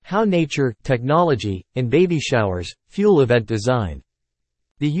How nature, technology, and baby showers fuel event design.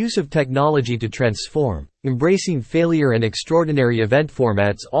 The use of technology to transform, embracing failure and extraordinary event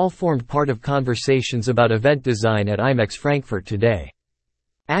formats all formed part of conversations about event design at IMEX Frankfurt today.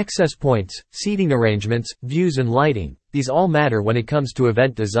 Access points, seating arrangements, views and lighting, these all matter when it comes to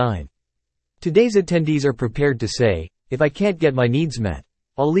event design. Today's attendees are prepared to say, "If I can't get my needs met,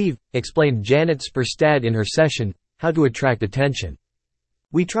 I'll leave," explained Janet Sperstad in her session, How to Attract Attention.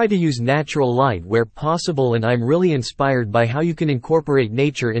 We try to use natural light where possible, and I'm really inspired by how you can incorporate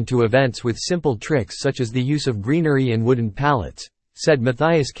nature into events with simple tricks such as the use of greenery and wooden pallets, said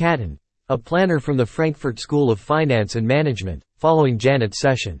Matthias Katten, a planner from the Frankfurt School of Finance and Management, following Janet's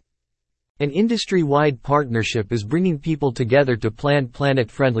session. An industry-wide partnership is bringing people together to plan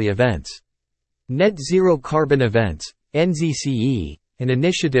planet-friendly events. Net Zero Carbon Events, NZCE, an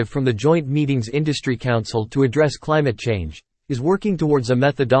initiative from the Joint Meetings Industry Council to address climate change, is working towards a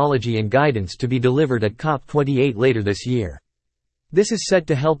methodology and guidance to be delivered at COP28 later this year. This is set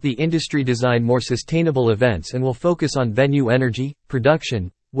to help the industry design more sustainable events and will focus on venue energy,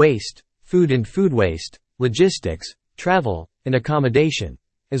 production, waste, food and food waste, logistics, travel, and accommodation,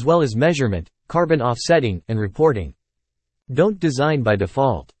 as well as measurement, carbon offsetting, and reporting. Don't design by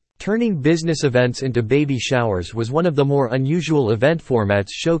default. Turning business events into baby showers was one of the more unusual event formats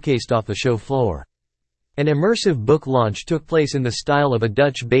showcased off the show floor. An immersive book launch took place in the style of a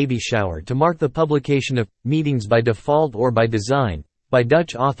Dutch baby shower to mark the publication of Meetings by Default or by Design by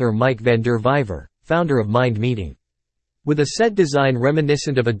Dutch author Mike van der Vijver, founder of Mind Meeting. With a set design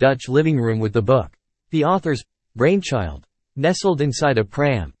reminiscent of a Dutch living room with the book, the author's brainchild, nestled inside a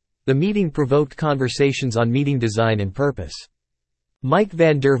pram, the meeting provoked conversations on meeting design and purpose. Mike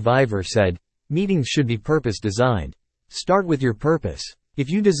van der Vijver said, "Meetings should be purpose designed. Start with your purpose. If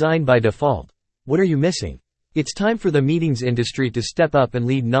you design by default, what are you missing?" It's time for the meetings industry to step up and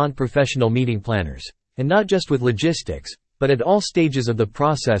lead non-professional meeting planners, and not just with logistics, but at all stages of the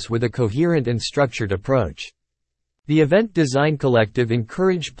process with a coherent and structured approach. The Event Design Collective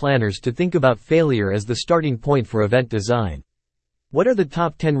encouraged planners to think about failure as the starting point for event design. What are the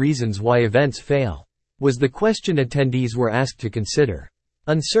top 10 reasons why events fail? Was the question attendees were asked to consider.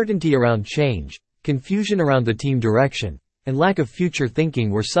 Uncertainty around change, confusion around the team direction, and lack of future thinking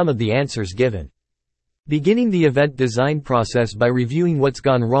were some of the answers given. Beginning the event design process by reviewing what's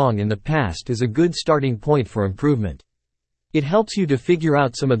gone wrong in the past is a good starting point for improvement. It helps you to figure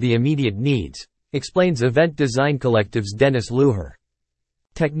out some of the immediate needs, explains Event Design Collective's Dennis Luher.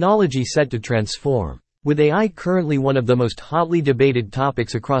 Technology set to transform. With AI currently one of the most hotly debated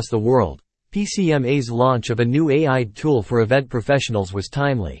topics across the world, PCMA's launch of a new AI tool for event professionals was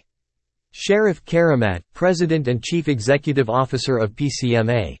timely. Sharif Karamat, President and Chief Executive Officer of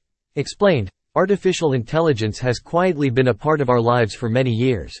PCMA, explained, "Artificial intelligence has quietly been a part of our lives for many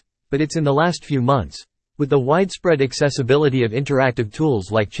years, but it's in the last few months, with the widespread accessibility of interactive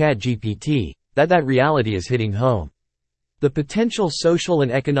tools like ChatGPT, that reality is hitting home. The potential social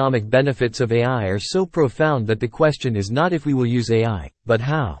and economic benefits of AI are so profound that the question is not if we will use AI, but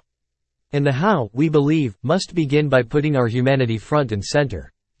how. And the how, we believe, must begin by putting our humanity front and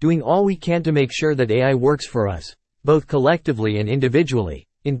center, doing all we can to make sure that AI works for us, both collectively and individually,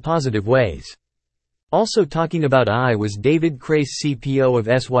 in positive ways." Also talking about AI was David Crace, CPO of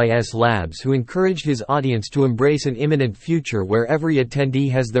SYS Labs, who encouraged his audience to embrace an imminent future where every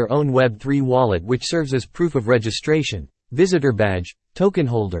attendee has their own Web3 wallet which serves as proof of registration, visitor badge, token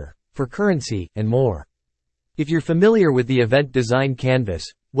holder, for currency, and more. If you're familiar with the event design canvas,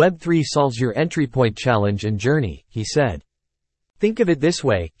 Web3 solves your entry point challenge and journey, he said. Think of it this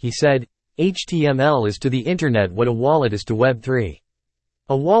way, he said, HTML is to the internet what a wallet is to Web3.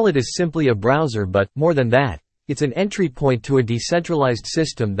 A wallet is simply a browser, but, more than that, it's an entry point to a decentralized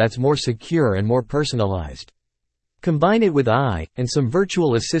system that's more secure and more personalized. Combine it with AI, and some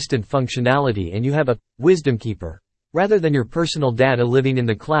virtual assistant functionality and you have a wisdom keeper, rather than your personal data living in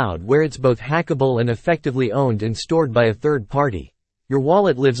the cloud where it's both hackable and effectively owned and stored by a third party. Your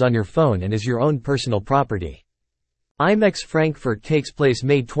wallet lives on your phone and is your own personal property. IMEX Frankfurt takes place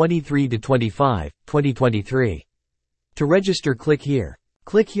May 23 to 25, 2023. To register, click here.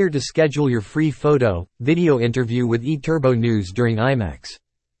 Click here to schedule your free photo, video interview with eTurbo News during IMEX.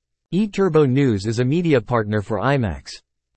 eTurbo News is a media partner for IMEX.